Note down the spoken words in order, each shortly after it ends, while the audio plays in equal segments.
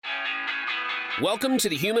Welcome to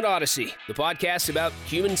the Human Odyssey, the podcast about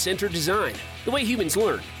human-centered design. The way humans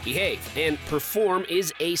learn, behave, and perform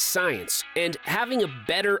is a science, and having a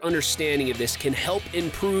better understanding of this can help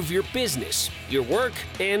improve your business, your work,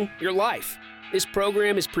 and your life. This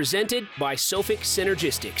program is presented by Sophic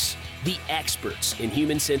Synergistics, the experts in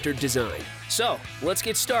human-centered design. So, let's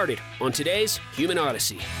get started on today's Human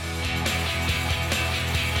Odyssey.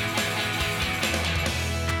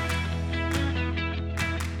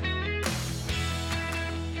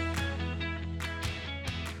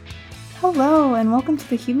 Hello, and welcome to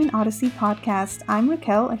the Human Odyssey podcast. I'm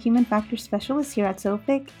Raquel, a human factors specialist here at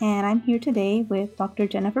Sophic, and I'm here today with Dr.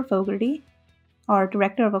 Jennifer Fogarty, our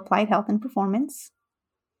Director of Applied Health and Performance.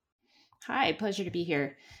 Hi, pleasure to be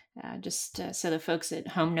here. So the folks at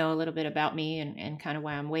home know a little bit about me and kind of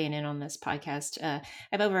why I'm weighing in on this podcast. I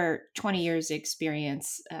have over 20 years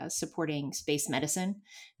experience supporting space medicine,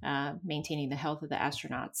 maintaining the health of the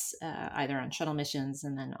astronauts, either on shuttle missions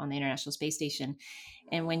and then on the International Space Station.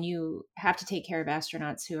 And when you have to take care of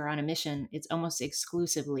astronauts who are on a mission, it's almost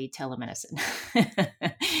exclusively telemedicine.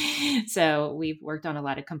 So we've worked on a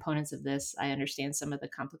lot of components of this. I understand some of the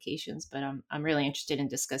complications, but I'm really interested in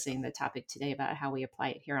discussing the topic today about how we apply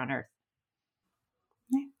it here on Earth.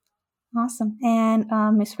 Awesome. And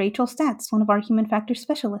Ms. Rachel Staats, one of our human factors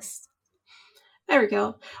specialists. Hi,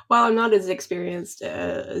 Raquel. While I'm not as experienced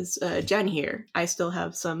as Jen here, I still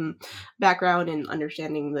have some background in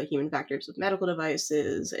understanding the human factors of medical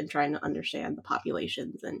devices and trying to understand the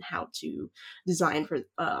populations and how to design for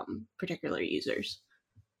particular users.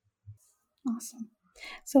 Awesome.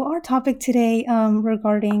 So our topic today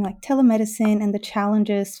regarding telemedicine and the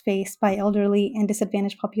challenges faced by elderly and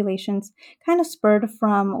disadvantaged populations kind of spurred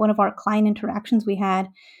from one of our client interactions we had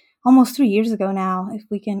almost 3 years ago now, if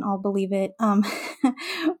we can all believe it,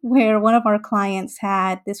 where one of our clients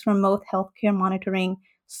had this remote healthcare monitoring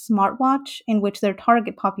smartwatch in which their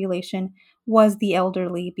target population was the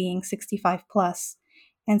elderly, being 65 plus.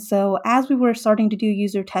 And so as we were starting to do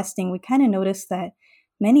user testing, we kind of noticed that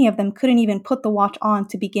many of them couldn't even put the watch on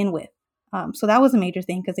to begin with. So that was a major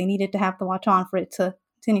thing because they needed to have the watch on for it to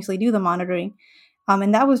continuously do the monitoring.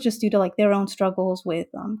 And that was just due to their own struggles with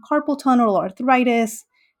carpal tunnel, arthritis,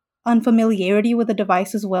 unfamiliarity with the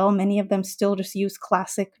device as well. Many of them still just use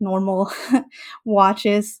classic normal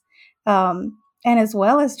watches. And as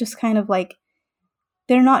well as just kind of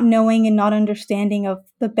they're not knowing and not understanding of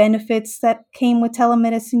the benefits that came with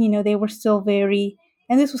telemedicine. You know, they were still very,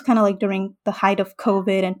 and this was kind of during the height of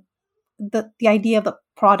COVID, and the idea of the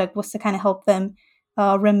product was to kind of help them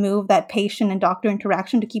remove that patient and doctor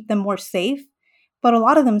interaction to keep them more safe. But a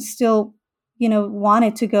lot of them still,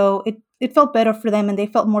 wanted to go, it felt better for them and they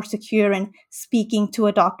felt more secure in speaking to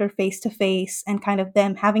a doctor face to face and kind of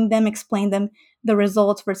having them explain them the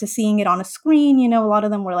results versus seeing it on a screen. A lot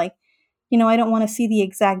of them were like, I don't want to see the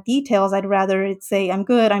exact details. I'd rather it say I'm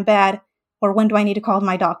good, I'm bad, or when do I need to call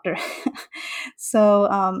my doctor?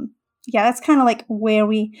 So, that's kind of where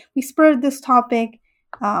we spurred this topic.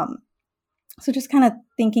 So just kind of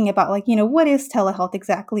thinking about what is telehealth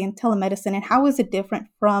exactly and telemedicine and how is it different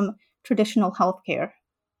from traditional healthcare?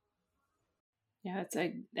 Yeah,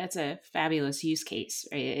 that's a fabulous use case,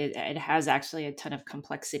 right? It has actually a ton of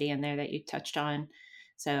complexity in there that you touched on.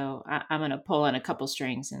 So I'm going to pull on a couple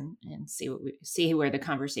strings and see where the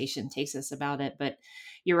conversation takes us about it. But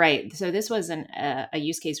you're right. So this was a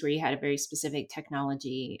use case where you had a very specific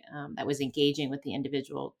technology that was engaging with the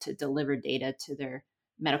individual to deliver data to their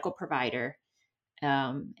medical provider.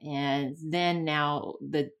 And then now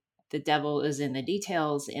the devil is in the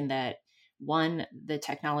details in that, one, the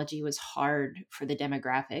technology was hard for the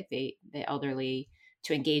demographic, the elderly,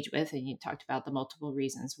 to engage with. And you talked about the multiple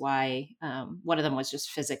reasons why. One of them was just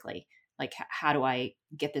physically, how do I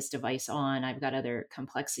get this device on? I've got other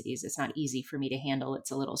complexities. It's not easy for me to handle. It's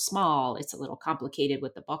a little small. It's a little complicated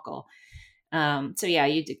with the buckle. So yeah,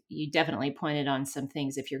 you definitely pointed on some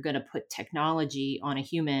things. If you're going to put technology on a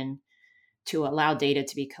human to allow data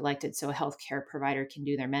to be collected so a healthcare provider can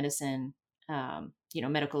do their medicine,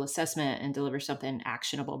 medical assessment and deliver something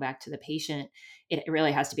actionable back to the patient, it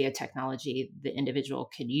really has to be a technology the individual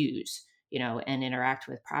can use, and interact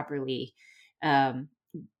with properly.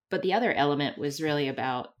 But the other element was really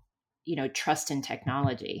about, trust in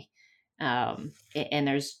technology. And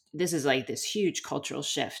this is this huge cultural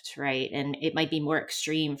shift, right? And it might be more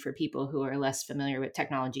extreme for people who are less familiar with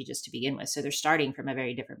technology just to begin with. So they're starting from a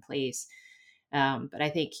very different place. But I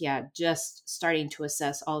think, just starting to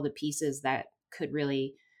assess all the pieces that could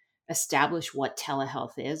really establish what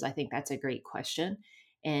telehealth is, I think that's a great question.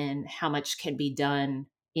 And how much can be done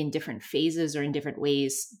in different phases or in different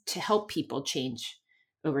ways to help people change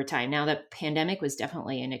over time. Now, the pandemic was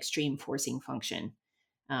definitely an extreme forcing function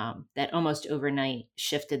that almost overnight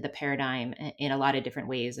shifted the paradigm in a lot of different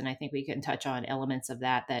ways. And I think we can touch on elements of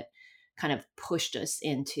that kind of pushed us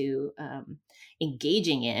into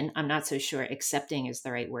engaging in, I'm not so sure accepting is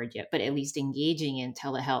the right word yet, but at least engaging in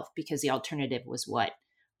telehealth, because the alternative was what?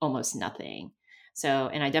 Almost nothing. So,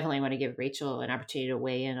 and I definitely want to give Rachel an opportunity to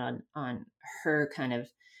weigh in on her kind of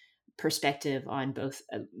perspective on both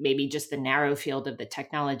maybe just the narrow field of the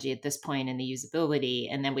technology at this point and the usability,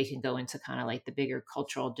 and then we can go into kind of like the bigger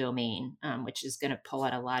cultural domain, which is going to pull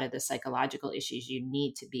out a lot of the psychological issues you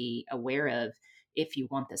need to be aware of if you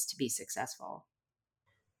want this to be successful.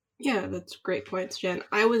 Yeah, that's great points, Jen.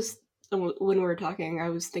 When we were talking, I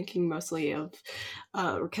was thinking mostly of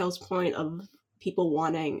Raquel's point of people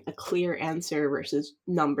wanting a clear answer versus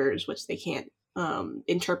numbers, which they can't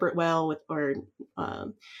interpret well or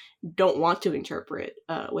don't want to interpret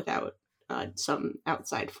without some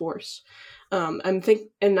outside force. I'm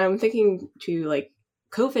thinking to like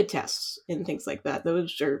COVID tests and things like that.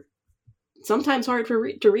 Those are sometimes hard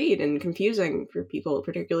to read and confusing for people,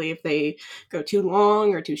 particularly if they go too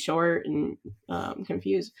long or too short and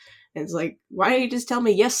confused. And it's like, why don't you just tell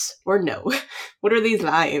me yes or no? What are these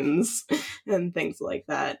lines? And things like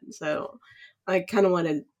that. So I kind of want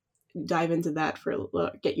to dive into that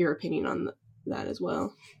get your opinion on that as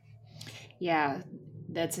well. Yeah,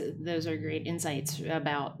 those are great insights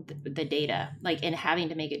about the data, like in having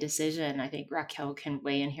to make a decision. I think Raquel can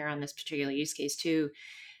weigh in here on this particular use case too.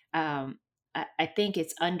 I think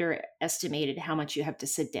it's underestimated how much you have to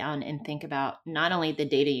sit down and think about not only the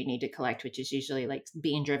data you need to collect, which is usually like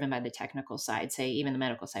being driven by the technical side, say even the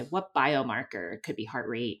medical side, what biomarker, could be heart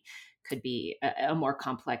rate, could be a more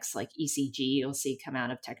complex like ECG you'll see come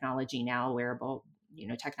out of technology now, wearable,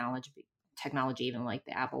 technology, even like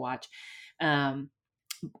the Apple Watch,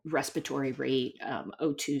 respiratory rate,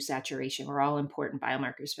 O2 saturation, were all important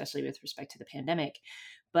biomarkers, especially with respect to the pandemic.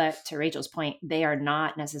 But to Rachel's point, they are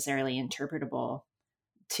not necessarily interpretable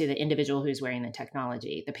to the individual who's wearing the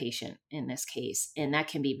technology, the patient in this case. And that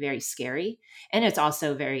can be very scary. And it's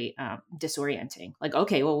also very disorienting. Like,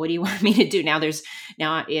 okay, well, what do you want me to do? Now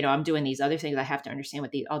I'm doing these other things. I have to understand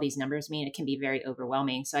what all these numbers mean. It can be very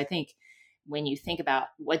overwhelming. So I think when you think about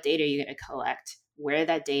what data you're going to collect, where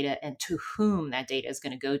that data and to whom that data is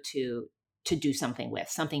going to go to do something with,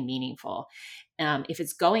 something meaningful. If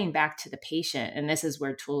it's going back to the patient, and this is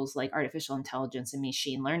where tools like artificial intelligence and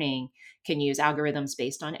machine learning can use algorithms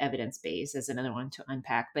based on evidence base as another one to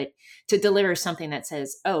unpack, but to deliver something that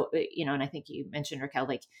says, and I think you mentioned, Raquel,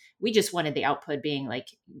 like we just wanted the output being like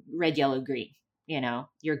red, yellow, green.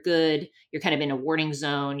 You're good. You're kind of in a warning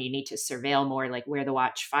zone. You need to surveil more, like wear the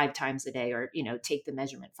watch 5 times a day, or, take the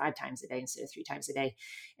measurement 5 times a day instead of 3 times a day.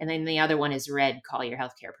 And then the other one is red, call your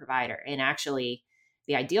healthcare provider. And actually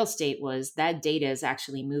the ideal state was that data is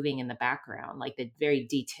actually moving in the background, like the very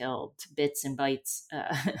detailed bits and bytes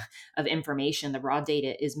of information. The raw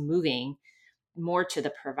data is moving more to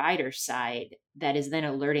the provider side that is then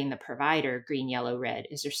alerting the provider, green, yellow, red.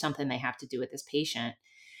 Is there something they have to do with this patient?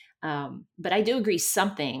 But I do agree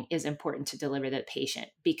something is important to deliver to the patient,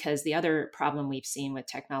 because the other problem we've seen with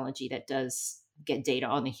technology that does get data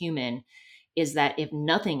on the human is that if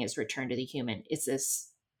nothing is returned to the human, it's this,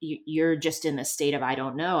 you're just in the state of, I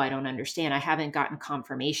don't know, I don't understand, I haven't gotten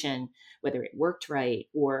confirmation whether it worked right,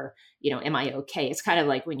 or, am I okay? It's kind of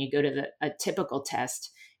like when you go to a typical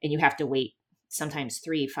test and you have to wait sometimes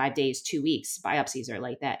 3, 5 days, 2 weeks. Biopsies are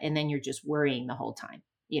like that. And then you're just worrying the whole time.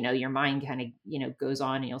 Your mind kind of, goes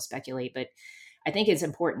on and you'll speculate. But I think it's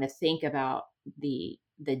important to think about the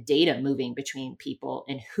data moving between people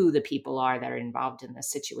and who the people are that are involved in this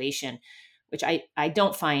situation, which I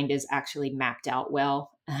don't find is actually mapped out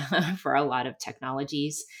well for a lot of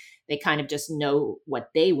technologies. They kind of just know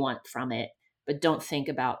what they want from it, but don't think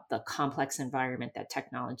about the complex environment that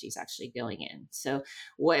technology is actually going in. So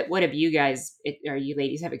what have you guys, or you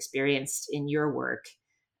ladies, have experienced in your work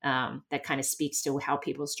that kind of speaks to how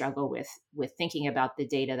people struggle with thinking about the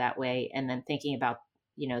data that way, and then thinking about,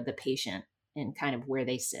 the patient and kind of where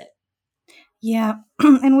they sit? Yeah.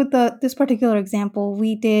 And with this particular example,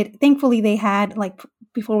 thankfully they had, like,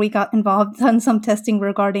 before we got involved, done some testing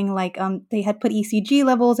regarding they had put ECG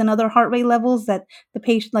levels and other heart rate levels that the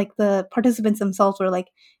patient, like the participants themselves were like,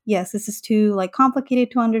 yes, this is too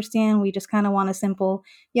complicated to understand. We just kind of want a simple,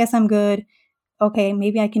 yes, I'm good. Okay,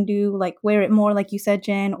 maybe I can do wear it more, like you said,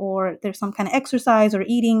 Jen, or there's some kind of exercise or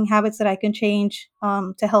eating habits that I can change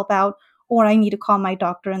to help out, or I need to call my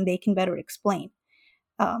doctor and they can better explain.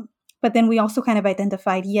 But then we also kind of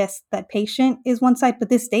identified, yes, that patient is one side, but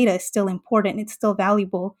this data is still important. It's still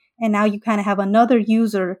valuable. And now you kind of have another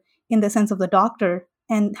user in the sense of the doctor,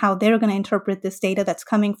 and how they're going to interpret this data that's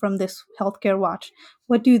coming from this healthcare watch.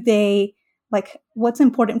 What do they like? What's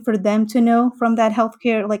important for them to know from that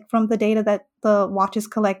healthcare, like from the data that the watch is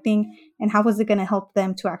collecting, and how is it going to help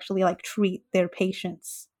them to actually like treat their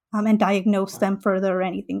patients and diagnose them further or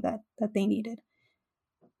anything that they needed?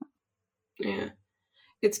 Yeah,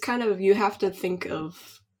 it's kind of, you have to think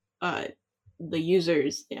of the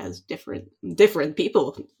users as different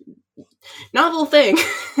people. Novel thing,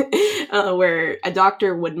 where a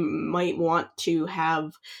doctor might want to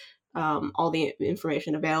have all the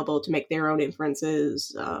information available to make their own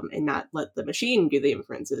inferences, and not let the machine do the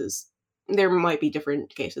inferences. There might be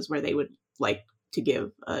different cases where they would like to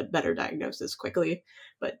give a better diagnosis quickly,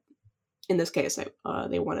 but in this case,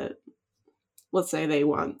 they want to, let's say they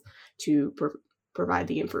want to provide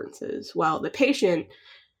the inferences, while the patient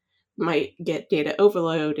might get data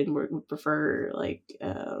overload and would prefer, like,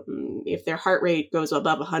 if their heart rate goes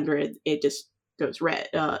above 100, it just goes red.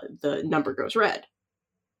 The number goes red.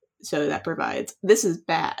 So that provides, this is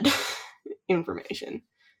bad information.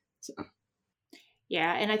 So.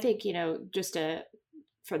 Yeah. And I think, just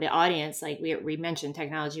for the audience, like we mentioned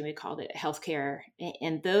technology, we called it healthcare.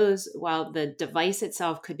 And those, while the device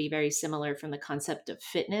itself could be very similar from the concept of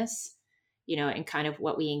fitness, and kind of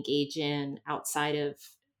what we engage in outside of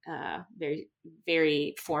very,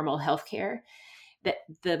 very formal healthcare, that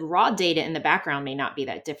the raw data in the background may not be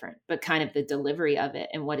that different, but kind of the delivery of it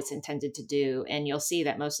and what it's intended to do. And you'll see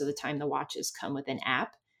that most of the time the watches come with an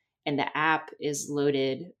app, and the app is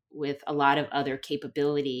loaded with a lot of other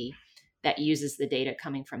capability that uses the data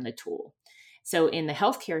coming from the tool. So in the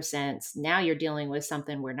healthcare sense, now you're dealing with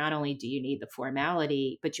something where not only do you need the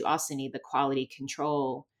formality, but you also need the quality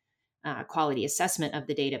control, quality assessment of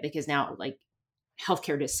the data, because now like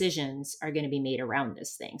healthcare decisions are going to be made around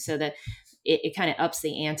this thing. So that it kind of ups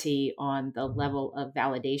the ante on the level of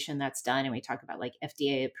validation that's done. And we talk about like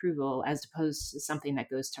FDA approval as opposed to something that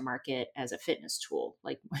goes to market as a fitness tool.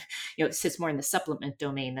 Like, it sits more in the supplement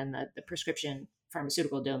domain than the prescription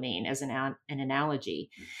pharmaceutical domain as an analogy.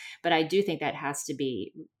 But I do think that has to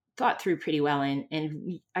be thought through pretty well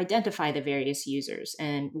and identify the various users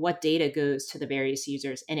and what data goes to the various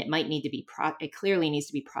users. And it might need to be, it clearly needs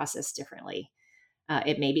to be processed differently.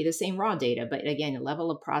 It may be the same raw data, but again, the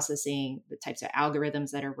level of processing, the types of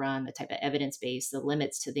algorithms that are run, the type of evidence base, the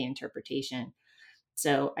limits to the interpretation.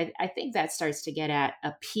 So I think that starts to get at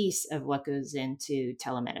a piece of what goes into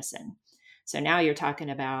telemedicine. So now you're talking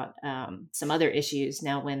about some other issues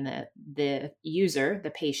now when the user,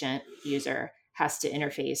 the patient user, has to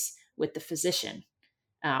interface with the physician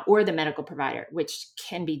or the medical provider, which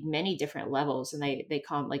can be many different levels. And they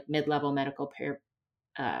call them like mid-level medical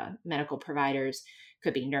providers,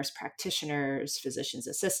 could be nurse practitioners, physician's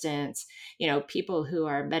assistants, people who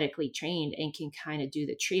are medically trained and can kind of do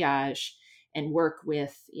the triage and work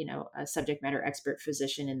with, a subject matter expert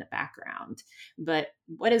physician in the background. But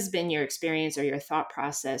what has been your experience or your thought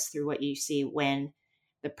process through what you see when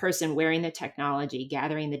the person wearing the technology,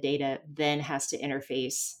 gathering the data, then has to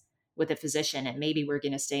interface with a physician? And maybe we're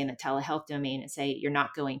going to stay in the telehealth domain and say, you're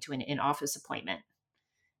not going to an in-office appointment.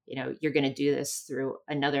 You're going to do this through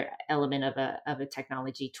another element of a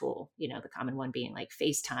technology tool, the common one being like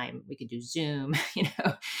FaceTime. We could do Zoom,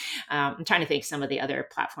 I'm trying to think some of the other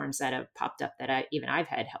platforms that have popped up that I've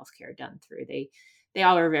had healthcare done through. They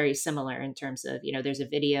all are very similar in terms of, there's a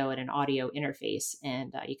video and an audio interface,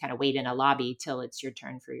 and you kind of wait in a lobby till it's your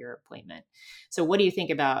turn for your appointment. So what do you think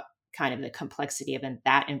about kind of the complexity of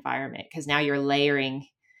that environment? Because now you're layering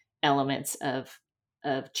elements of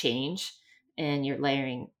change, and you're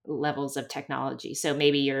layering levels of technology. So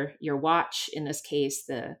maybe your watch, in this case,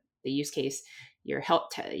 the use case, your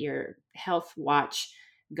health watch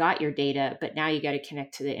got your data, but now you got to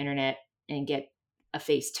connect to the internet and get a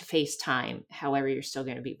face-to-face time. However, you're still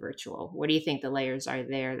going to be virtual. What do you think the layers are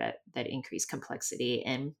there that increase complexity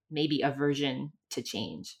and maybe aversion to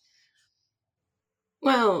change?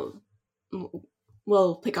 Well,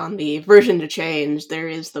 we'll pick on the version to change. There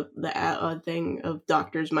is the thing of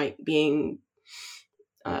doctors might being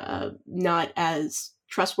not as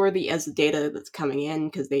trustworthy as the data that's coming in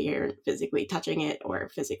because they aren't physically touching it or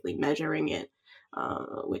physically measuring it,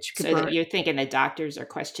 which could. So you're thinking the doctors are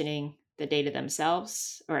questioning the data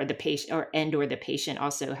themselves, or the patient, or the patient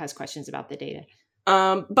also has questions about the data?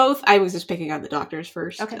 Both. I was just picking on the doctors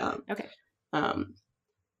first. Okay.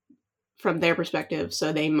 From their perspective,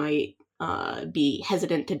 so they might be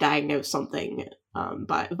hesitant to diagnose something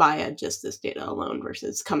via just this data alone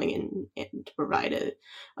versus coming in and to provide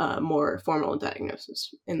a more formal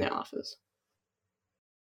diagnosis in the office.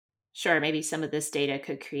 Sure. Maybe some of this data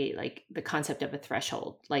could create like the concept of a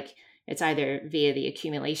threshold. Like It's either via the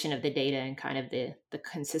accumulation of the data and kind of the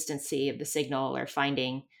consistency of the signal, or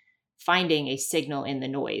finding a signal in the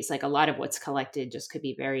noise. Like a lot of what's collected just could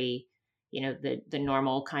be very, the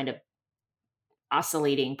normal kind of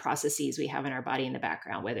oscillating processes we have in our body in the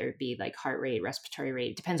background, whether it be like heart rate, respiratory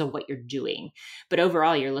rate. It depends on what you're doing. But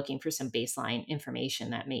overall, you're looking for some baseline information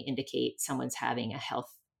that may indicate someone's having a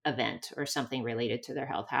health event or something related to their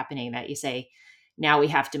health happening, that you say, now we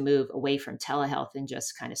have to move away from telehealth and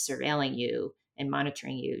just kind of surveilling you and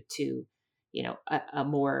monitoring you to, a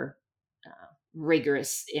more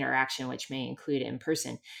rigorous interaction, which may include in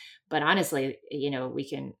person. But honestly, we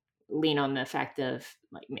can lean on the fact of,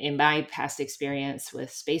 like, in my past experience with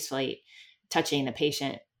spaceflight, touching the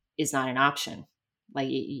patient is not an option. Like,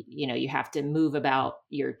 you have to move about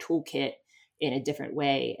your toolkit in a different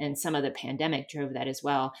way. And some of the pandemic drove that as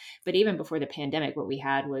well. But even before the pandemic, what we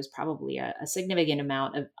had was probably a significant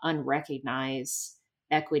amount of unrecognized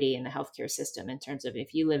equity in the healthcare system, in terms of,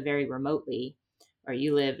 if you live very remotely, or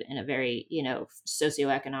you live in a very,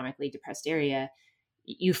 socioeconomically depressed area,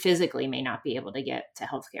 you physically may not be able to get to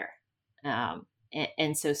healthcare.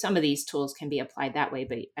 And so some of these tools can be applied that way.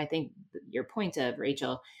 But I think your point of,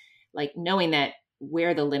 Rachel, like knowing that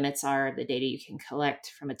where the limits are of the data you can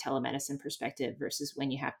collect from a telemedicine perspective versus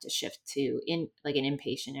when you have to shift to an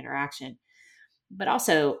inpatient interaction. But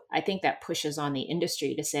also, I think that pushes on the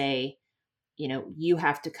industry to say, you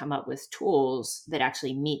have to come up with tools that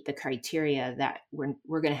actually meet the criteria that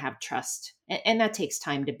we're going to have trust. And that takes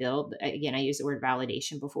time to build. Again, I used the word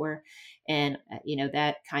validation before. And,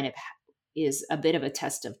 that kind of is a bit of a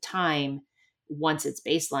test of time. Once it's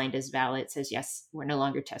baselined as valid, it says, yes, we're no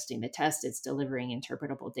longer testing the test, it's delivering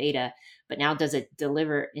interpretable data. But now, does it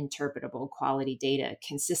deliver interpretable quality data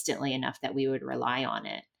consistently enough that we would rely on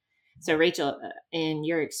it? So Rachel, in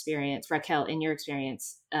your experience, Raquel, in your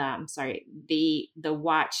experience, the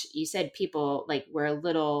watch, you said people were a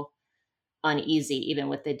little uneasy even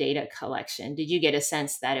with the data collection. Did you get a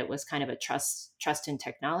sense that it was kind of a trust in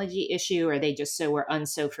technology issue, or they just were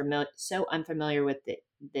so unfamiliar with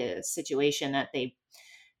the situation that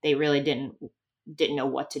they really didn't know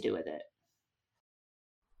what to do with it?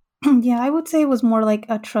 Yeah, I would say it was more like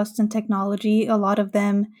a trust in technology. A lot of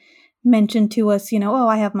them mentioned to us, oh,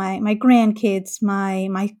 I have my grandkids,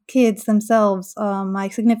 my kids themselves, my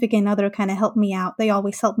significant other kind of help me out. They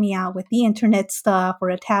always help me out with the internet stuff, or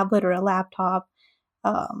a tablet or a laptop.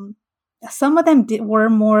 Um, some of them were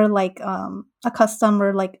more accustomed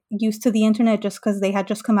or used to the internet just because they had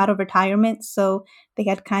just come out of retirement. So they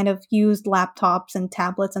had kind of used laptops and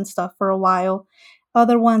tablets and stuff for a while.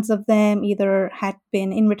 Other ones of them either had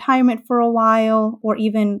been in retirement for a while, or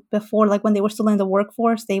even before, when they were still in the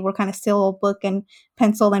workforce, they were kind of still book and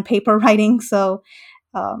pencil and paper writing. So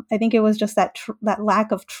I think it was just that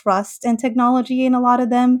lack of trust in technology in a lot of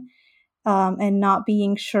them, and not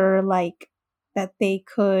being sure that they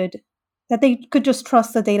could just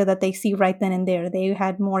trust the data that they see right then and there. They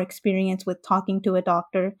had more experience with talking to a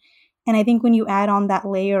doctor. And I think when you add on that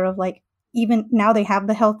layer of even now they have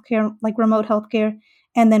the healthcare, remote healthcare.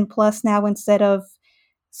 And then plus now, instead of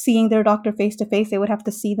seeing their doctor face to face, they would have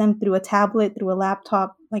to see them through a tablet, through a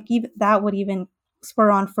laptop. Even that would even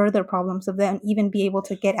spur on further problems of them even be able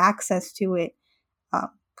to get access to it.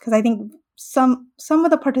 Because I think some of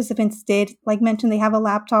the participants did mention they have a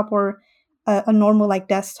laptop or a normal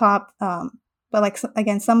desktop. But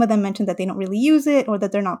again, some of them mentioned that they don't really use it, or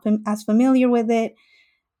that they're not as familiar with it.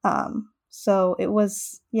 So it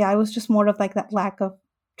was just more of that lack of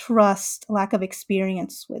trust, lack of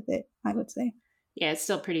experience with it, I would say. Yeah, it's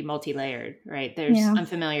still pretty multi-layered, right? There's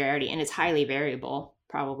unfamiliarity, and it's highly variable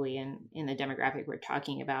probably in the demographic we're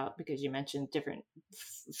talking about, because you mentioned different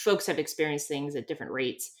folks have experienced things at different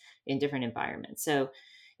rates in different environments. So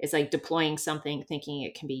it's like deploying something thinking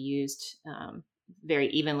it can be used very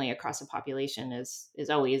evenly across a population is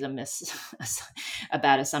always a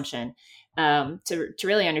bad assumption. To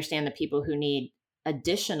really understand the people who need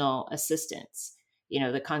additional assistance,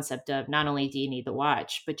 the concept of not only do you need the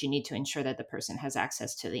watch, but you need to ensure that the person has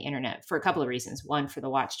access to the internet for a couple of reasons. One, for the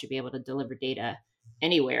watch to be able to deliver data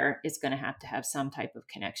anywhere, it's going to have some type of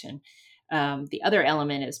connection. The other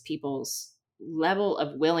element is people's level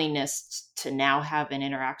of willingness to now have an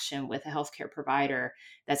interaction with a healthcare provider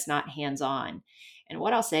that's not hands-on. And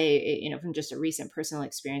what I'll say, from just a recent personal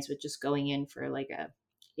experience with just going in for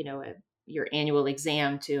your annual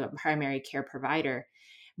exam to a primary care provider,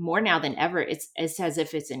 more now than ever, it's as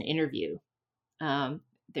if it's an interview.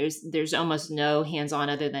 There's almost no hands-on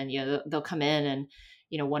other than, they'll come in and,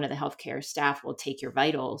 one of the healthcare staff will take your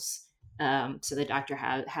vitals. So the doctor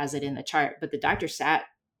has it in the chart, but the doctor sat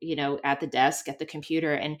at the desk, at the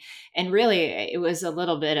computer. And really it was a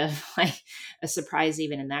little bit of like a surprise,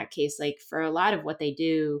 even in that case, like for a lot of what they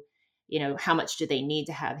do, how much do they need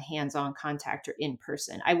to have hands-on contact or in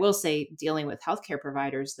person? I will say, dealing with healthcare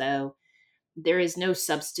providers, though, there is no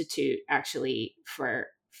substitute actually for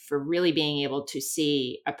really being able to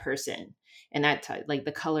see a person, and that like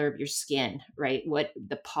the color of your skin, right? What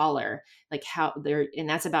the pallor, like how they're, and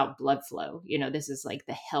that's about blood flow. This is like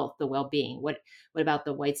the health, the well-being. What about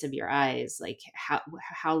the whites of your eyes? Like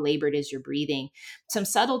how labored is your breathing? Some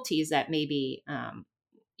subtleties that maybe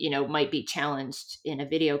might be challenged in a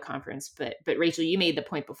video conference. But Rachel, you made the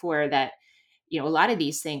point before that a lot of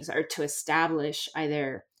these things are to establish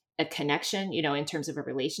either a connection, in terms of a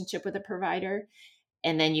relationship with a provider,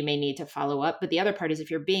 and then you may need to follow up. But the other part is,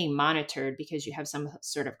 if you're being monitored because you have some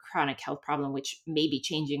sort of chronic health problem, which may be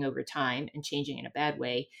changing over time and changing in a bad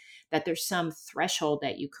way, that there's some threshold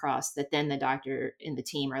that you cross that then the doctor and the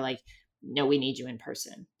team are like, no, we need you in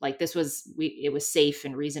person. Like it was safe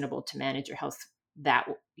and reasonable to manage your health that,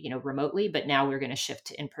 remotely, but now we're going to shift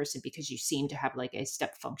to in person because you seem to have like a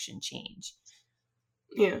step function change.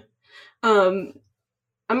 Yeah.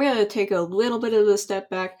 I'm going to take a little bit of a step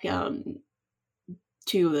back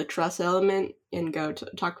to the trust element and go to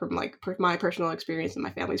talk from like my personal experience and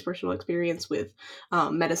my family's personal experience with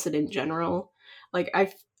medicine in general. Like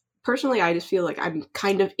I just feel like I'm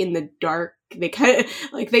kind of in the dark. They kind of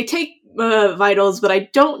like they take vitals, but I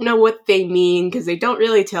don't know what they mean because they don't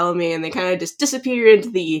really tell me, and they kind of just disappear into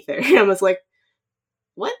the ether. And I was like,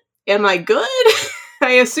 what? Am I good?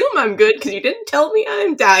 I assume I'm good because you didn't tell me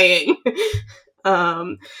I'm dying.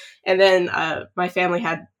 And then my family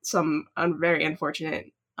had some very unfortunate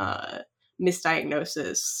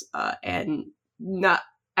misdiagnosis, and not,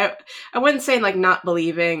 I wouldn't say like not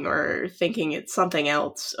believing or thinking it's something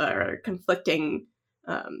else, or conflicting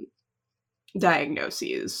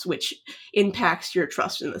diagnoses, which impacts your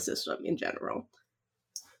trust in the system in general.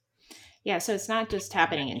 Yeah, so it's not just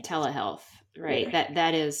happening in telehealth, right? Yeah.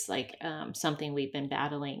 That is like something we've been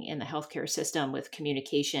battling in the healthcare system with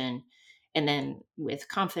communication, and then with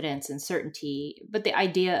confidence and certainty. But the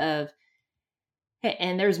idea of,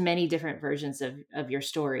 and there's many different versions of your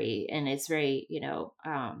story, and it's very,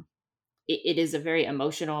 it is a very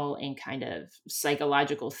emotional and kind of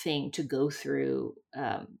psychological thing to go through,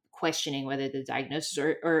 questioning whether the diagnosis,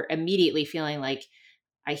 or immediately feeling like,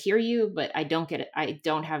 I hear you, but I don't get it. I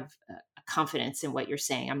don't have confidence in what you're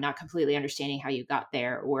saying. I'm not completely understanding how you got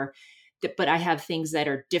there, but I have things that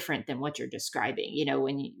are different than what you're describing.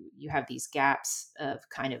 When you have these gaps of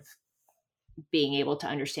kind of being able to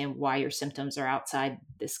understand why your symptoms are outside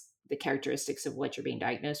the characteristics of what you're being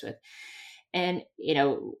diagnosed with. And,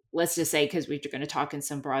 let's just say, because we're going to talk in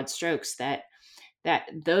some broad strokes, that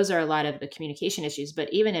those are a lot of the communication issues.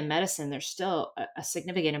 But even in medicine, there's still a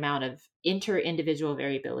significant amount of inter-individual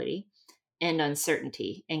variability and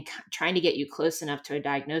uncertainty, and trying to get you close enough to a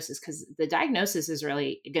diagnosis, because the diagnosis is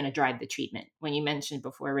really going to drive the treatment. When you mentioned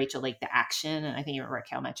before, Rachel, like the action, and I think even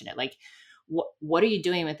Raquel mentioned it, like what are you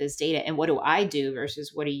doing with this data, and what do I do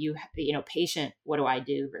versus what do you, patient, what do I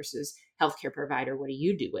do versus healthcare provider, what do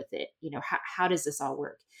you do with it? How does this all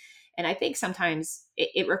work? And I think sometimes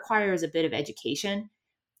it requires a bit of education,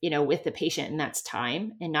 with the patient, and that's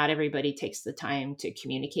time. And not everybody takes the time to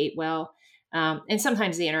communicate well. And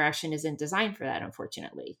sometimes the interaction isn't designed for that,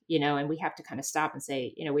 unfortunately, and we have to kind of stop and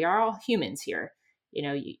say, we are all humans here.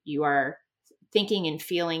 You are thinking and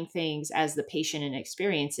feeling things as the patient and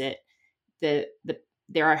experience it.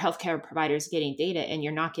 There are healthcare providers getting data, and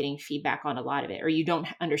you're not getting feedback on a lot of it, or you don't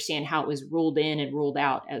understand how it was ruled in and ruled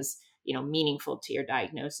out as, meaningful to your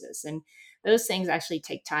diagnosis. And those things actually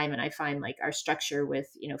take time. And I find like our structure with,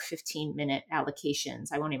 15-minute allocations,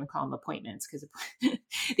 I won't even call them appointments, because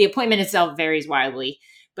the appointment itself varies wildly,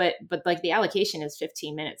 but like the allocation is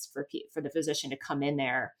 15 minutes for the physician to come in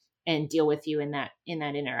there and deal with you in that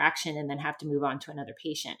interaction, and then have to move on to another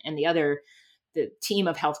patient. And the team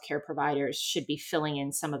of healthcare providers should be filling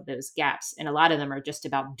in some of those gaps. And a lot of them are just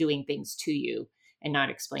about doing things to you and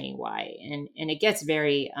not explaining why. And it gets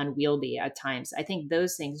very unwieldy at times. I think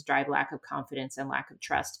those things drive lack of confidence and lack of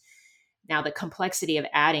trust. Now, the complexity of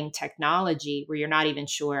adding technology where you're not even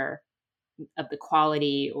sure of the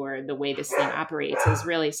quality or the way this thing operates is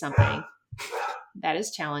really something that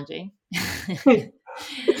is challenging. I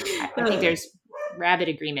think there's rabid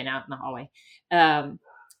agreement out in the hallway.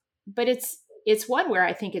 But it's one where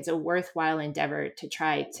I think it's a worthwhile endeavor to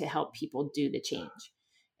try to help people do the change.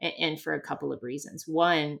 And for a couple of reasons.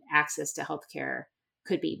 One, access to healthcare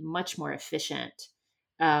could be much more efficient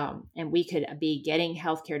And we could be getting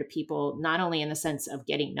healthcare to people, not only in the sense of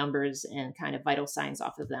getting numbers and kind of vital signs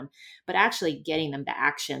off of them, but actually getting them the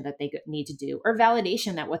action that they need to do, or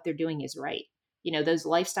validation that what they're doing is right. Those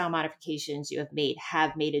lifestyle modifications you have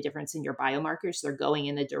made a difference in your biomarkers. They're going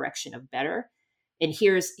in the direction of better. And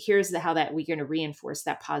here's how that we're going to reinforce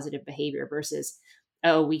that positive behavior versus,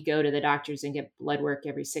 oh, we go to the doctors and get blood work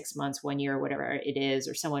every 6 months, 1 year, whatever it is,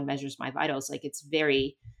 or someone measures my vitals. Like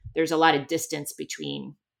there's a lot of distance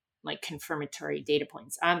between like confirmatory data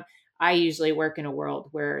points. I usually work in a world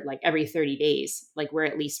where like every 30 days, like we're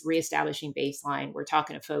at least reestablishing baseline. We're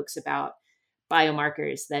talking to folks about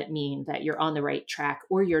biomarkers that mean that you're on the right track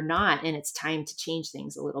or you're not. And it's time to change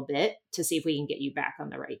things a little bit to see if we can get you back on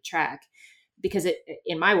the right track. Because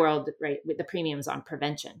in my world, right, with the premiums on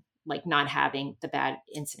prevention, like not having the bad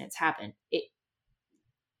incidents happen.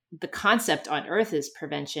 The concept on Earth is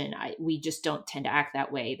prevention. We just don't tend to act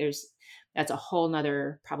that way. That's a whole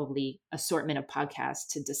nother probably assortment of podcasts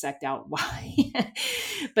to dissect out why.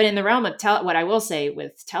 But in the realm of what I will say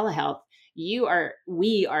with telehealth,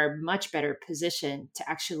 we are much better positioned to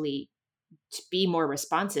actually to be more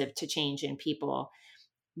responsive to change in people.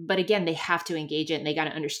 But again, they have to engage it and they got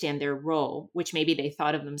to understand their role, which maybe they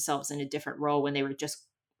thought of themselves in a different role when they were just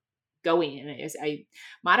going. And I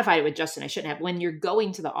modified it with Justin. I shouldn't have. When you're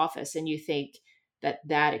going to the office and you think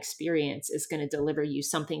that experience is going to deliver you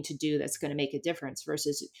something to do that's going to make a difference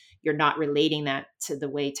versus you're not relating that to the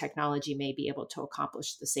way technology may be able to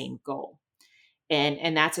accomplish the same goal.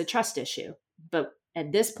 And that's a trust issue. But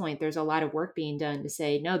at this point, there's a lot of work being done to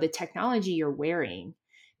say, no, the technology you're wearing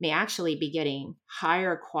may actually be getting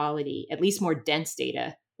higher quality, at least more dense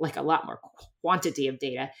data, like a lot more quantity of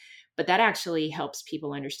data. But that actually helps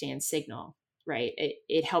people understand signal, right?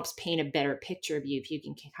 It helps paint a better picture of you if you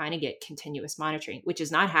can kind of get continuous monitoring, which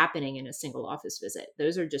is not happening in a single office visit.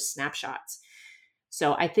 Those are just snapshots.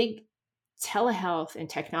 So I think telehealth and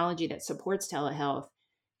technology that supports telehealth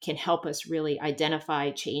can help us really identify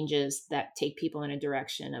changes that take people in a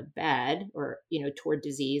direction of bad or, toward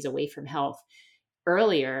disease, away from health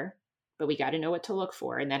earlier. But we got to know what to look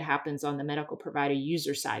for. And that happens on the medical provider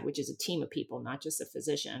user side, which is a team of people, not just a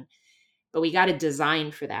physician. But we got to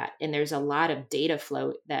design for that. And there's a lot of data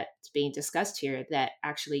flow that's being discussed here that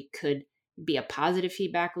actually could be a positive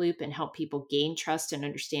feedback loop and help people gain trust and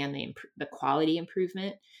understand the quality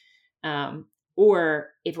improvement. Or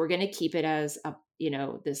if we're going to keep it as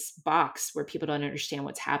this box where people don't understand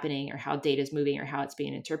what's happening or how data is moving or how it's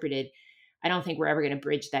being interpreted, I don't think we're ever going to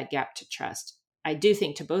bridge that gap to trust. I do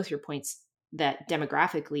think, to both your points, that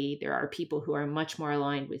demographically, there are people who are much more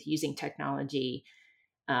aligned with using technology,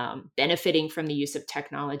 benefiting from the use of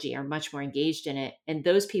technology, are much more engaged in it. And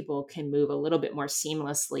those people can move a little bit more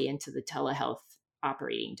seamlessly into the telehealth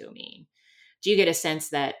operating domain. Do you get a sense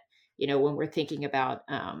that, when we're thinking about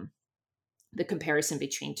the comparison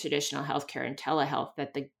between traditional healthcare and telehealth,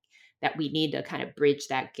 that we need to kind of bridge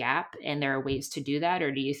that gap and there are ways to do that?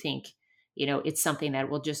 Or do you think, it's something that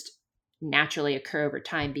will just naturally occur over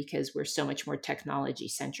time because we're so much more technology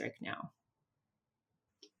centric now?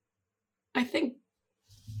 I think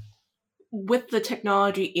with the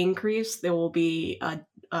technology increase, there will be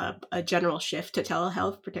a general shift to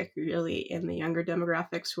telehealth, particularly in the younger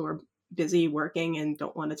demographics who are busy working and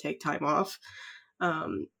don't want to take time off.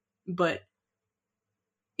 But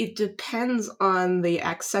it depends on the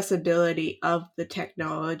accessibility of the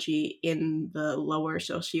technology in the lower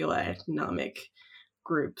socioeconomic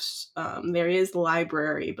groups. There is the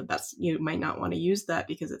library, but you might not want to use that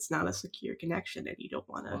because it's not a secure connection and you don't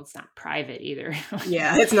want to. Well, it's not private either.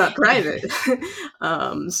 Yeah, it's not private.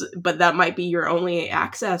 But that might be your only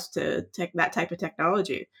access to that type of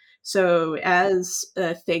technology. So as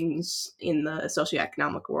things in the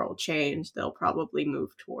socioeconomic world change, they'll probably move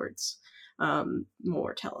towards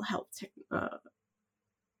more telehealth.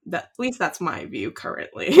 At least that's my view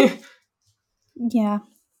currently. Yeah,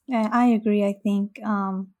 I agree. I think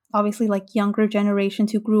obviously like younger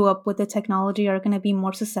generations who grew up with the technology are going to be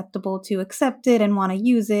more susceptible to accept it and want to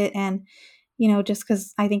use it. And, just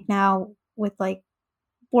because I think now with like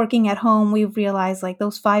working at home, we've realized like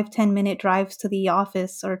those 5-10 minute drives to the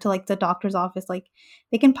office or to like the doctor's office, like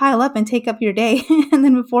they can pile up and take up your day. And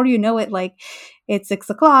then before you know it, like it's 6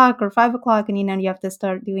 o'clock or 5 o'clock and, you have to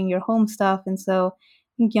start doing your home stuff. And so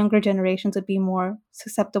I think younger generations would be more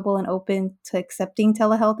susceptible and open to accepting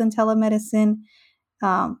telehealth and telemedicine.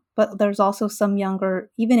 But there's also some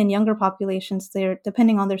even in younger populations, they're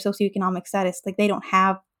depending on their socioeconomic status, like they don't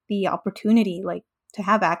have the opportunity, like to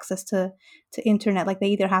have access to internet. Like they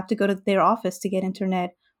either have to go to their office to get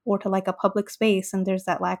internet or to like a public space. And there's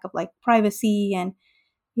that lack of like privacy and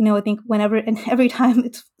I think whenever and every time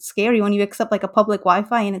it's scary when you accept like a public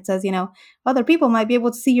Wi-Fi and it says, other people might be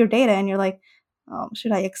able to see your data, and you're like,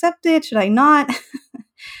 should I accept it? Should I not?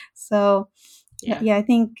 So yeah, I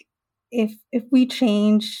think if we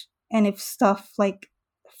change, and if stuff like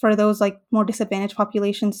for those like more disadvantaged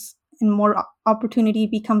populations and more opportunity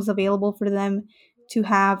becomes available for them to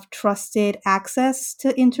have trusted access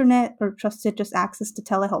to internet or trusted just access to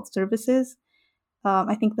telehealth services,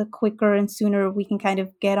 I think the quicker and sooner we can kind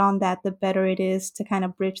of get on that, the better it is to kind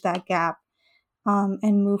of bridge that gap,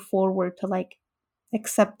 and move forward to like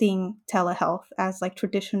accepting telehealth as like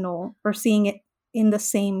traditional, or seeing it in the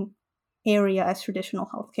same area as traditional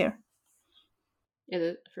healthcare.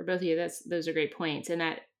 Yeah, for both of you, those are great points, and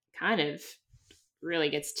that kind of really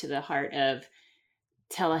gets to the heart of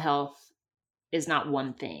telehealth is not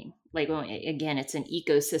one thing. Like, again, it's an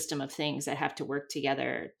ecosystem of things that have to work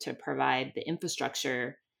together to provide the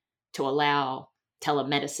infrastructure to allow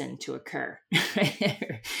telemedicine to occur,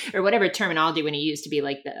 or whatever terminology when you use to be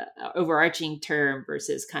like the overarching term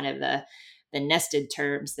versus kind of the nested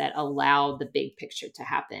terms that allow the big picture to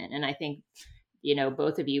happen. And I think,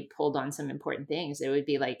 both of you pulled on some important things. It would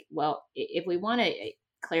be like, well, if we want to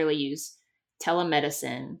clearly use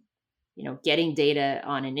telemedicine, getting data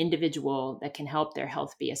on an individual that can help their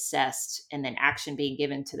health be assessed, and then action being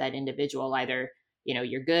given to that individual, either,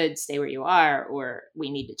 you're good, stay where you are, or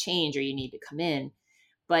we need to change, or you need to come in.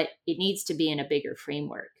 But it needs to be in a bigger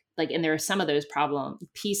framework. Like, and there are some of those problem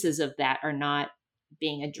pieces of that are not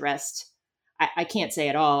being addressed. I can't say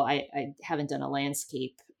at all. I haven't done a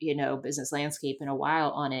landscape, business landscape in a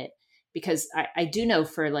while on it, because I do know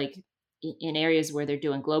for like in areas where they're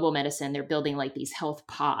doing global medicine, they're building like these health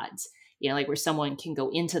pods, like where someone can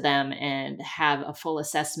go into them and have a full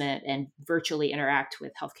assessment and virtually interact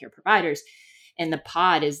with healthcare providers. And the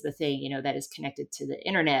pod is the thing, that is connected to the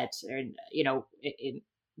internet, and,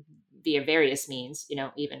 via various means,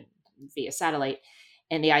 even via satellite.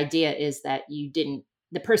 And the idea is that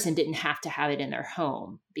the person didn't have to have it in their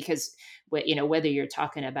home, because whether you're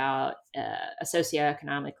talking about a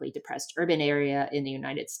socioeconomically depressed urban area in the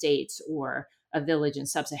United States or a village in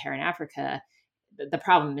sub-Saharan Africa, the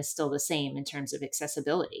problem is still the same in terms of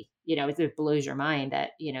accessibility. It blows your mind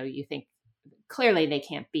that, you think clearly they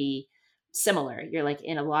can't be similar. You're like,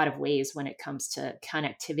 in a lot of ways, when it comes to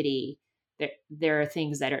connectivity, there are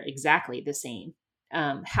things that are exactly the same.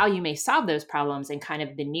 How you may solve those problems and kind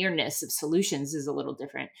of the nearness of solutions is a little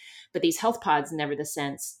different. But these health pods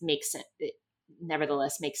nevertheless make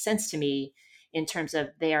sense to me in terms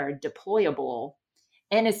of they are deployable.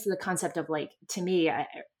 And it's the concept of, like, to me,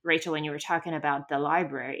 Rachel, when you were talking about the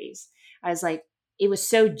libraries, I was like, it was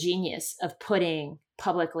so genius of putting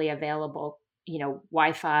publicly available,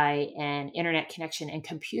 Wi-Fi and internet connection and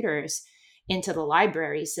computers into the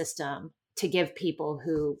library system to give people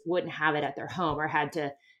who wouldn't have it at their home, or had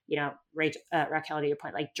to, Raquel, to your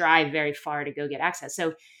point, like drive very far to go get access.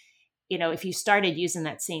 So, if you started using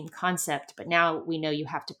that same concept, but now we know you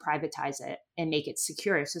have to privatize it and make it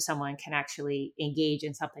secure so someone can actually engage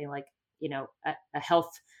in something like, a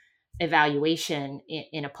health evaluation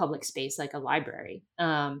in a public space like a library.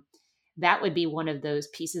 That would be one of those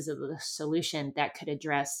pieces of the solution that could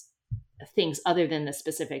address things other than the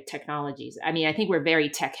specific technologies. I mean, I think we're very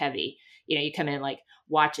tech heavy. You come in like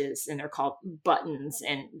watches, and they're called buttons,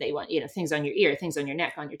 and they want, things on your ear, things on your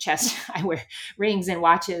neck, on your chest. I wear rings and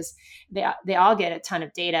watches. They all get a ton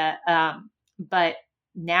of data. But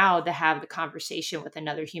now to have the conversation with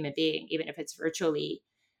another human being, even if it's virtually,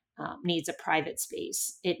 needs a private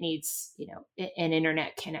space. It needs, an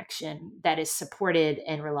internet connection that is supported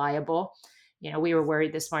and reliable. We were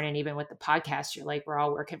worried this morning, even with the podcast, you're like, we're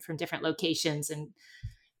all working from different locations and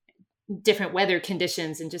different weather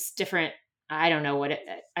conditions and just different, I don't know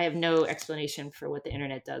I have no explanation for what the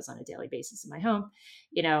internet does on a daily basis in my home.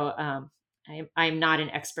 I'm not an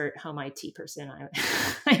expert home IT person.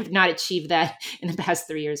 I have not achieved that in the past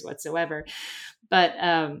 3 years whatsoever. But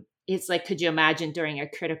it's like, could you imagine during a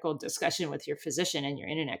critical discussion with your physician and your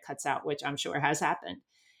internet cuts out, which I'm sure has happened?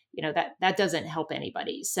 That doesn't help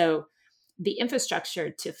anybody. So the infrastructure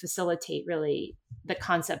to facilitate really the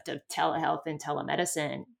concept of telehealth and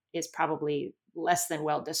telemedicine is probably less than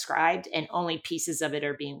well described, and only pieces of it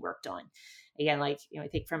are being worked on. Again, like, I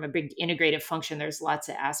think from a big integrative function, there's lots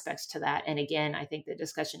of aspects to that. And again, I think the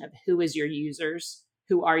discussion of who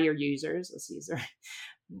are your users, let's use the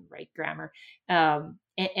right grammar,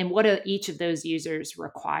 and what do each of those users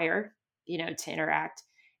require, to interact,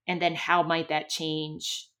 and then how might that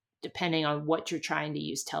change depending on what you're trying to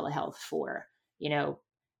use telehealth for.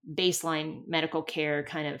 Baseline medical care,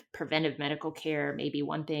 kind of preventive medical care may be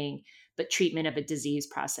one thing, but treatment of a disease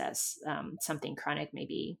process, something chronic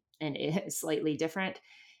maybe, and it is slightly different.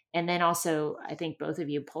 And then also, I think both of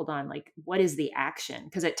you pulled on like, what is the action?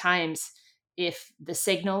 Because at times, if the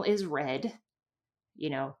signal is red,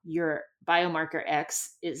 your biomarker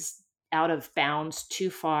X is out of bounds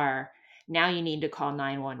too far. Now you need to call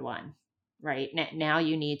 911, right? Now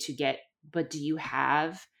you need to but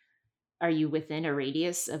are you within a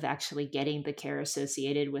radius of actually getting the care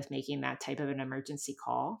associated with making that type of an emergency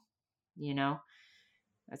call?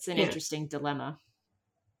 That's an Yeah. interesting dilemma.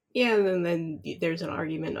 Yeah, and then there's an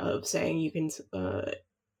argument of saying you can,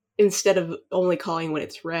 instead of only calling when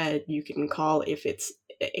it's red, you can call if it's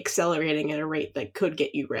accelerating at a rate that could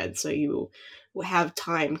get you red, so you will have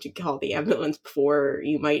time to call the ambulance before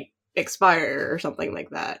you might expire or something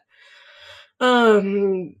like that.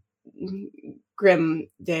 Grim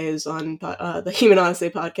days on the Human Odyssey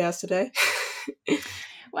podcast today.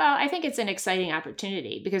 Well, I think it's an exciting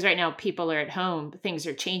opportunity because right now people are at home, things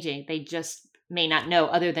are changing. They just may not know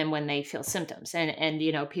other than when they feel symptoms. And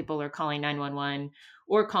people are calling 911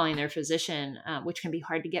 or calling their physician, which can be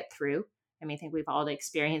hard to get through. I mean, I think we've all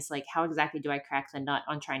experienced like, how exactly do I crack the nut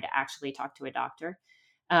on trying to actually talk to a doctor,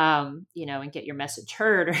 and get your message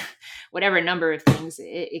heard or whatever number of things,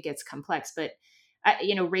 it gets complex. But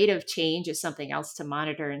rate of change is something else to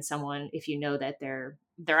monitor in someone if you know that they're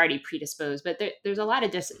already predisposed. But there's a lot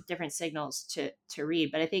of different signals to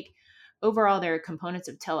read. But I think overall, there are components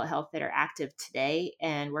of telehealth that are active today,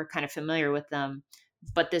 and we're kind of familiar with them.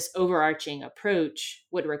 But this overarching approach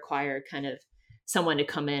would require kind of someone to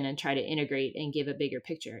come in and try to integrate and give a bigger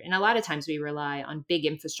picture. And a lot of times we rely on big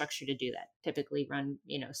infrastructure to do that, typically run,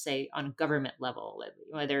 say on government level,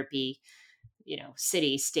 whether it be,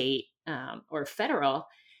 city, state, or federal.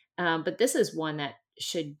 But this is one that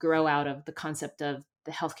should grow out of the concept of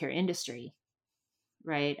the healthcare industry,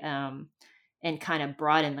 right? And kind of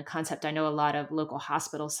broaden the concept. I know a lot of local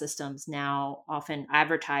hospital systems now often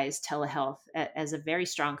advertise telehealth as a very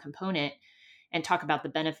strong component and talk about the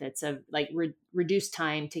benefits of like reduced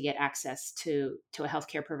time to get access to a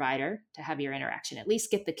healthcare provider, to have your interaction, at least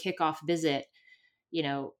get the kickoff visit,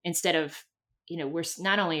 instead of, we're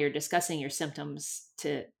not only you're discussing your symptoms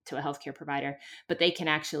to a healthcare provider, but they can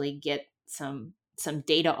actually get some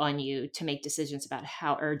data on you to make decisions about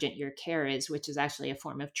how urgent your care is, which is actually a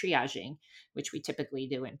form of triaging, which we typically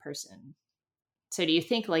do in person. So do you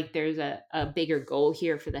think like there's a bigger goal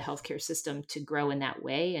here for the healthcare system to grow in that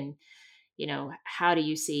way? And, how do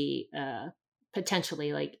you see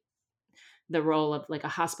potentially like the role of like a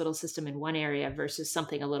hospital system in one area versus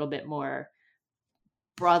something a little bit more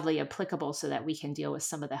broadly applicable so that we can deal with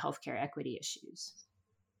some of the healthcare equity issues?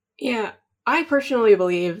 Yeah, I personally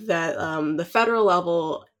believe that the federal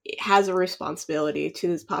level has a responsibility to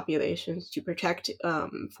these populations to protect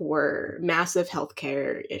for massive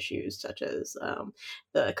healthcare issues such as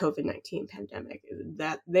the COVID-19 pandemic,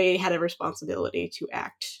 that they had a responsibility to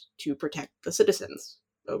act to protect the citizens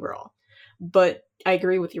overall. But I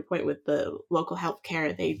agree with your point with the local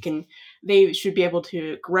healthcare. They should be able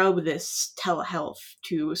to grow this telehealth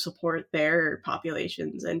to support their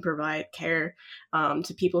populations and provide care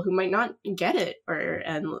to people who might not get it,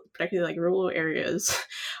 and particularly like rural areas.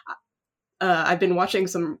 I've been watching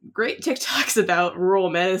some great TikToks about rural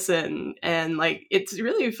medicine, and like it's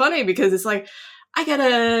really funny because it's like, I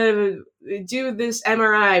gotta do this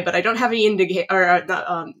MRI, but I don't have any indicator, or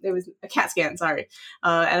not, it was a CAT scan, sorry.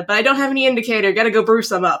 But I don't have any indicator, gotta go brew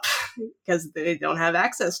some up because they don't have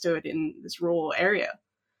access to it in this rural area.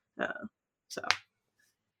 So.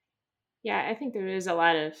 Yeah, I think there is a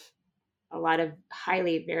lot of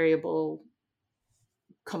highly variable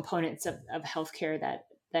components of healthcare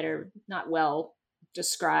that are not well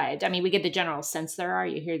described. I mean, we get the general sense there are,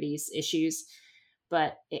 you hear these issues,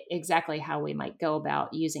 but exactly how we might go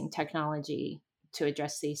about using technology to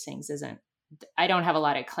address these things I don't have a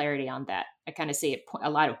lot of clarity on that. I kind of see a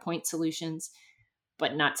lot of point solutions,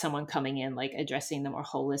 but not someone coming in like addressing the more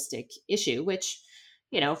holistic issue, which,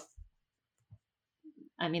 I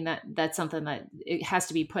mean, that's something that it has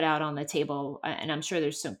to be put out on the table. And I'm sure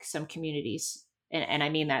there's some communities, and I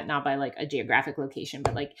mean that not by like a geographic location,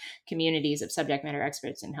 but like communities of subject matter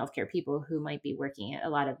experts and healthcare people who might be working at a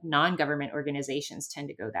lot of non-government organizations tend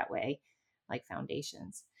to go that way, like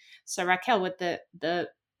foundations. So Raquel, with the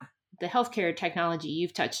healthcare technology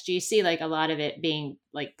you've touched, do you see like a lot of it being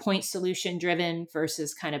like point solution driven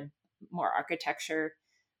versus kind of more architecture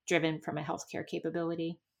driven from a healthcare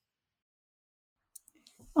capability?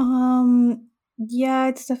 Yeah,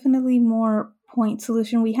 it's definitely more point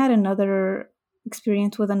solution. We had another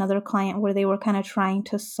experience with another client where they were kind of trying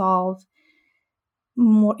to solve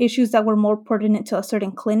more issues that were more pertinent to a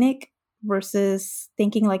certain clinic, versus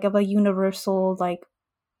thinking like of a universal, like,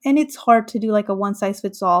 and it's hard to do like a one size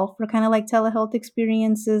fits all for kind of like telehealth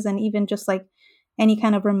experiences, and even just like any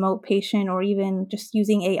kind of remote patient, or even just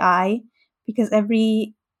using AI, because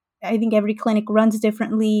I think every clinic runs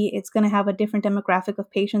differently. It's going to have a different demographic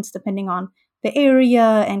of patients depending on the area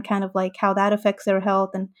and kind of like how that affects their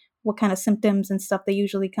health and what kind of symptoms and stuff they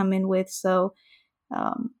usually come in with. So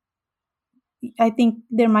um, I think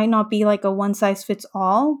there might not be like a one size fits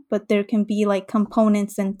all, but there can be like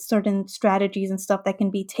components and certain strategies and stuff that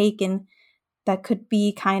can be taken that could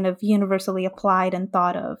be kind of universally applied and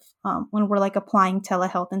thought of when we're like applying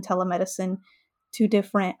telehealth and telemedicine to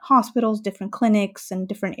different hospitals, different clinics, and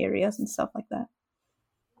different areas and stuff like that.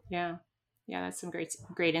 Yeah. Yeah, that's some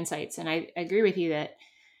great insights. And I agree with you that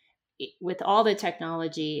with all the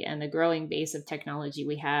technology and the growing base of technology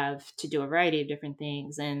we have to do a variety of different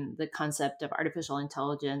things, and the concept of artificial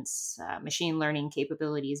intelligence, machine learning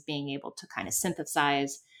capabilities, being able to kind of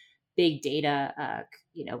synthesize big data,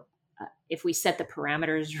 if we set the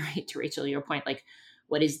parameters right, to Rachel, your point, like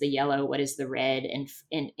what is the yellow, what is the red, and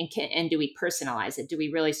do we personalize it? Do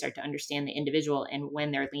we really start to understand the individual and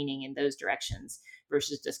when they're leaning in those directions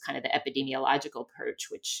versus just kind of the epidemiological approach,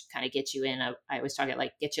 which kind of gets you in I always talk about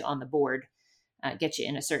like get you on the board, get you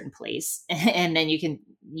in a certain place, and then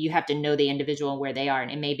you have to know the individual and where they are,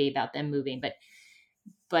 and it may be about them moving,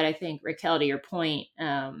 but I think, Raquel, to your point,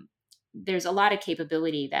 there's a lot of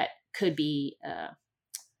capability that could be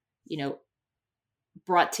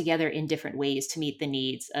brought together in different ways to meet the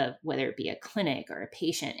needs of whether it be a clinic or a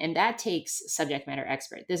patient. And that takes subject matter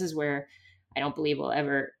expert. This is where I don't believe we'll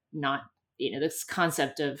ever not, this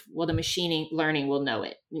concept of, well, the machine learning will know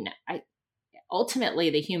it. No, ultimately,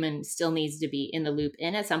 the human still needs to be in the loop.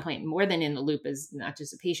 And at some point, more than in the loop as not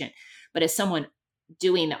just a patient, but as someone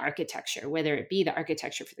doing the architecture, whether it be the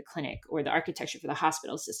architecture for the clinic or the architecture for the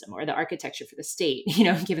hospital system or the architecture for the state,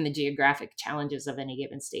 given the geographic challenges of any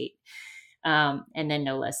given state. And then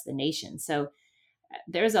no less the nation. So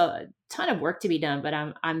there's a ton of work to be done, but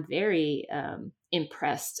I'm very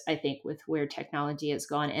impressed, I think, with where technology has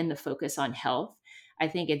gone and the focus on health. I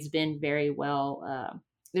think it's been very well.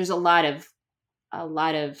 There's a lot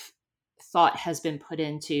of thought has been put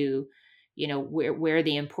into where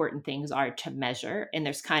the important things are to measure, and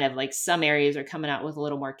there's kind of like some areas are coming out with a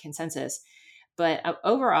little more consensus. But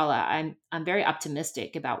overall, I'm very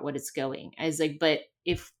optimistic about what it's going. As like, but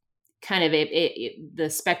if kind of the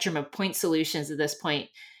spectrum of point solutions at this point,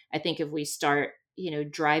 I think if we start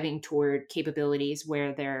driving toward capabilities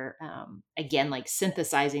where they're again like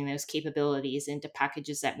synthesizing those capabilities into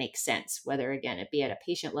packages that make sense, whether again it be at a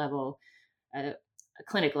patient level, a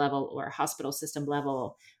clinic level, or a hospital system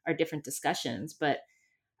level, are different discussions. But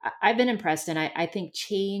I've been impressed, and I think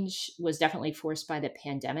change was definitely forced by the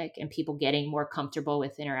pandemic and people getting more comfortable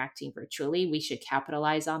with interacting virtually. We should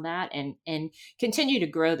capitalize on that and continue to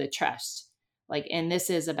grow the trust. Like, and this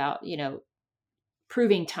is about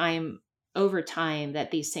proving time over time that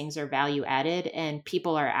these things are value added and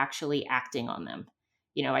people are actually acting on them.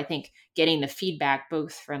 I think getting the feedback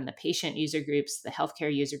both from the patient user groups, the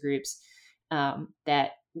healthcare user groups,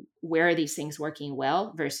 that where are these things working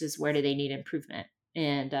well versus where do they need improvement.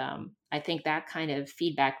 And I think that kind of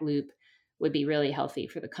feedback loop would be really healthy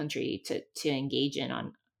for the country to engage in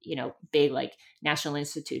on, big like National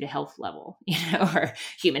Institute of Health level, or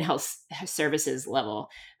Human Health Services level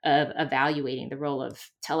of evaluating the role of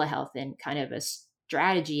telehealth and kind of a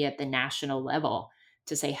strategy at the national level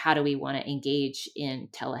to say, how do we want to engage in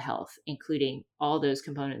telehealth, including all those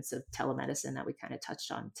components of telemedicine that we kind of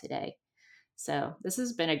touched on today. So this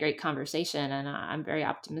has been a great conversation, and I'm very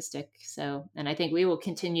optimistic. So, and I think we will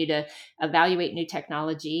continue to evaluate new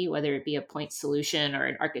technology, whether it be a point solution or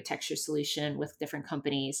an architecture solution with different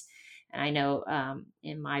companies. And I know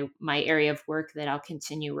in my area of work that I'll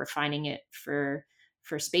continue refining it for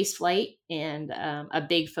space flight. And a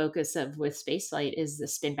big focus with space flight is the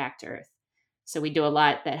spin back to Earth. So we do a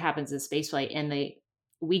lot that happens in space flight, and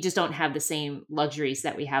we just don't have the same luxuries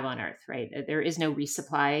that we have on Earth, right? There is no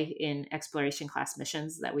resupply in exploration class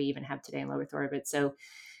missions that we even have today in low Earth orbit. So,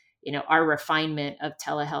 our refinement of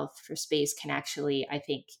telehealth for space can actually, I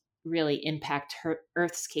think, really impact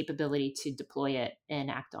Earth's capability to deploy it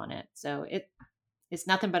and act on it. So it's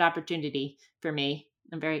nothing but opportunity for me.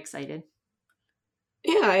 I'm very excited.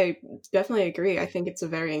 Yeah, I definitely agree. I think it's a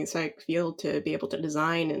very exciting field to be able to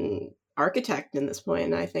design and architect in this point,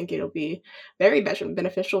 and I think it'll be very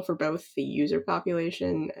beneficial for both the user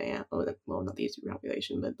population and not the user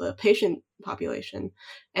population, but the patient population,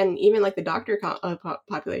 and even like the doctor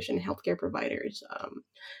population, healthcare providers.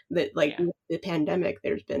 That like with the pandemic,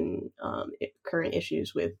 there's been current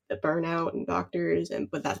issues with the burnout and doctors,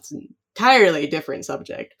 but that's entirely different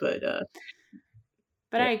subject, but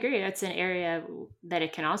I agree. That's an area that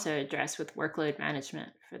it can also address with workload management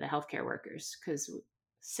for the healthcare workers, because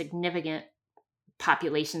significant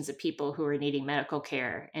populations of people who are needing medical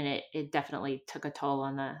care, and it definitely took a toll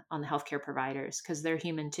on the healthcare providers, because they're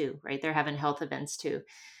human too, right? They're having health events too.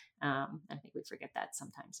 I think we forget that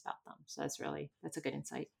sometimes about them. So that's a good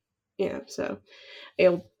insight. Yeah. So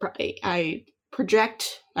I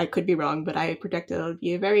project, I could be wrong, but I project it'll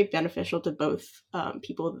be very beneficial to both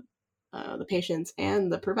people, the patients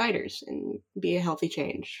and the providers, and be a healthy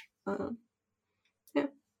change.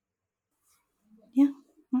 Yeah.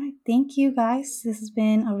 All right. Thank you, guys. This has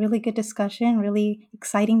been a really good discussion, really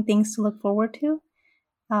exciting things to look forward to.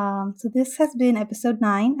 So this has been episode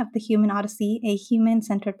 9 of the Human Odyssey, a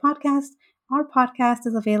human-centered podcast. Our podcast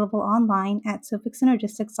is available online at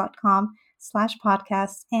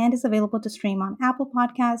sofixsynergistics.com/podcasts and is available to stream on Apple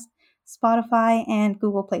Podcasts, Spotify, and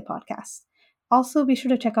Google Play Podcasts. Also, be sure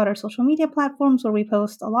to check out our social media platforms where we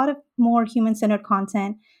post a lot of more human-centered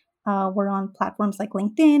content. We're on platforms like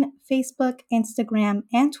LinkedIn, Facebook, Instagram,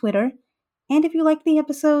 and Twitter. And if you liked the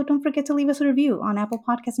episode, don't forget to leave us a review on Apple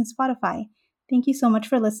Podcasts and Spotify. Thank you so much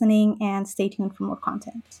for listening, and stay tuned for more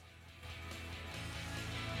content.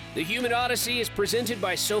 The Human Odyssey is presented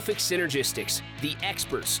by Sofix Synergistics, the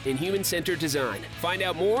experts in human-centered design. Find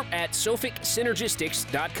out more at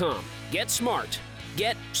sofixsynergistics.com. Get smart.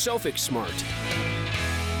 Get Sofix smart.